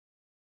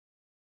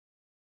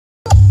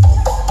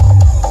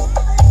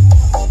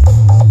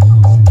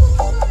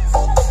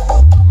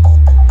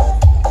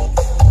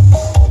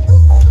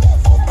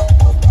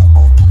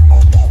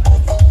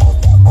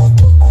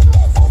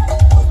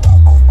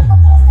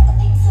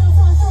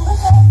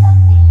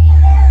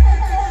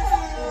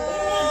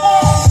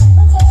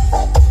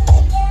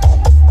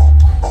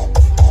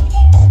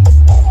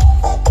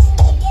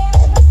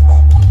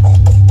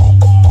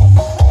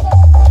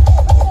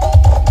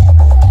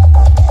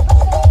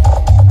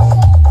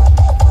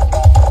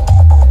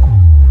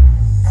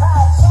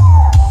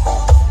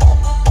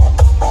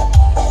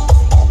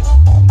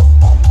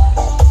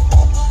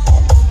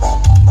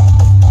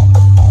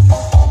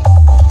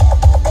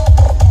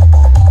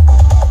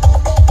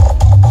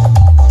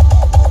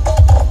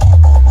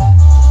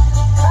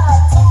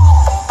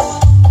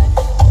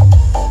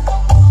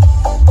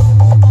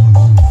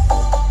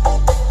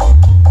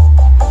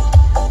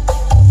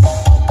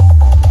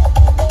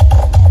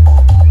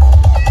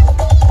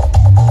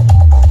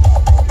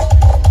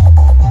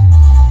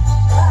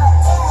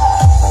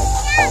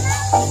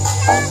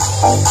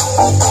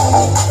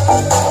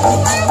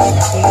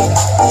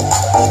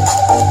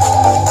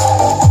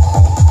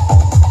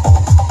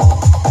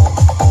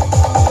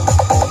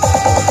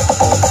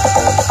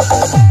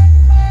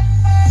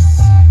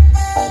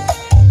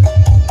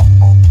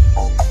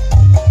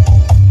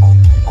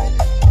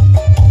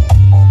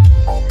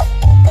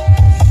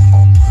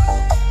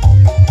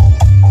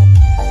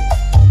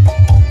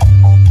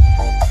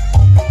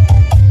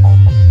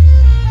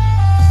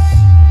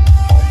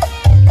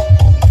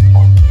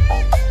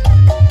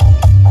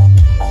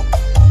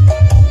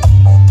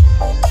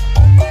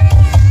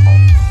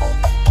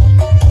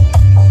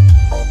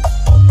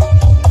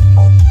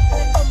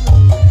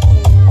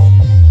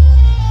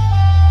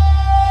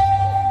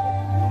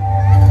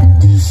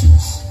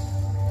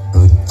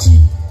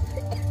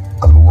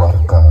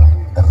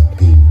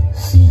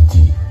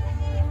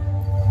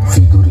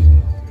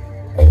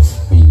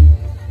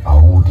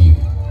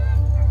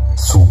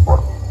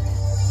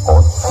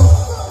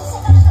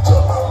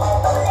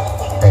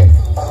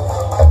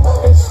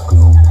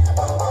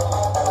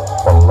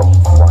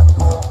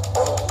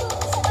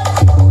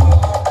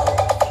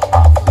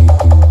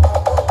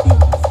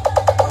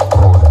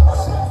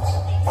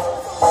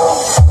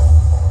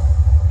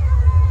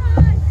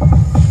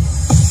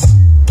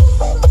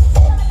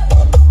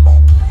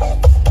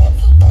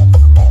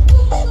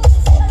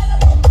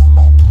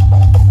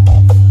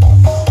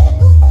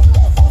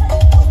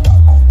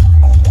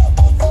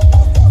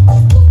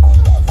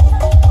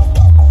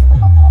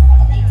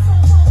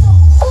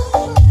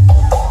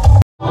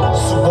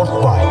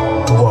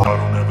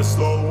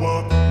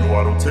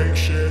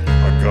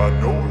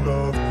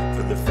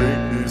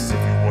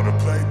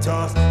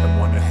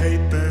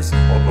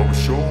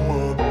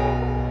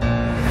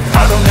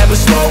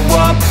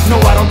no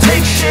I don't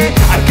take shit.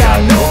 I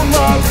got no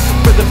love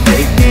for the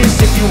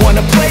fakeness. If you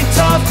wanna play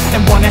tough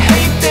and wanna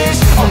hate this,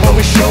 I'll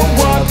always show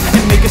up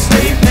and make a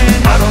statement.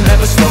 I don't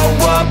ever slow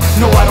up,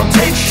 no I don't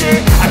take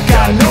shit. I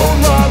got no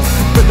love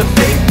for the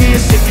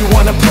fakeness. If you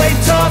wanna play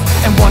tough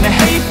and wanna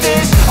hate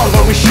this, I'll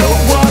always show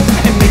up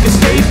and make a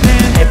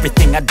statement.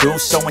 Everything I do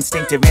so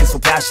instinctive and so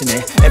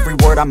passionate. Every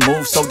word I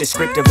move so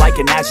descriptive like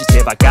an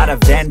adjective. I got a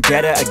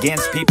vendetta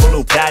against people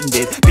who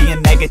patented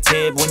being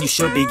negative when you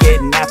should be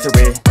getting after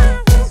it.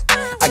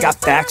 I got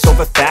facts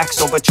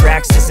over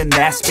tracks, this and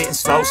that. Spitting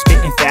slow,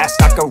 spitting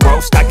fast. I could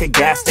roast, I could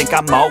gas. Think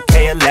I'm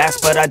okay at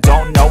last, but I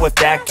don't know if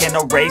that can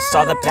erase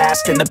all the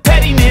past. And the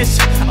pettiness,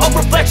 a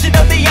reflection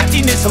of the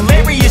emptiness.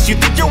 Hilarious, you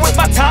think you're worth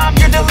my time,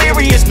 you're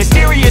delirious.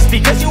 Mysterious,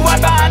 because you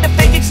hide behind a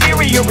fake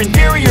exterior.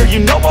 Inferior, you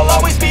know I'll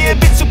always be a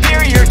bit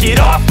superior. Get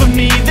off of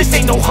me, this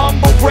ain't no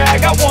humble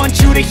brag. I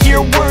want you to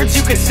hear words,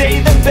 you can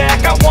say them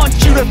back. I want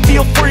you to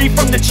feel free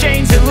from the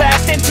chains at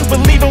last, and to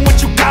believe in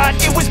what you got,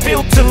 it was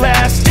built to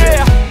last,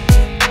 yeah.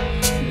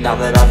 Now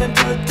that I've been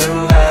put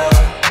through hell,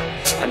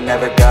 I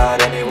never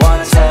got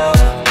anyone's help.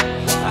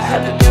 I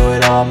had to do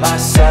it all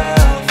myself.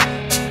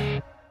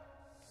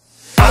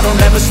 I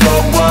don't ever slow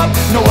up,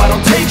 no I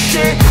don't take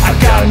shit. I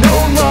got no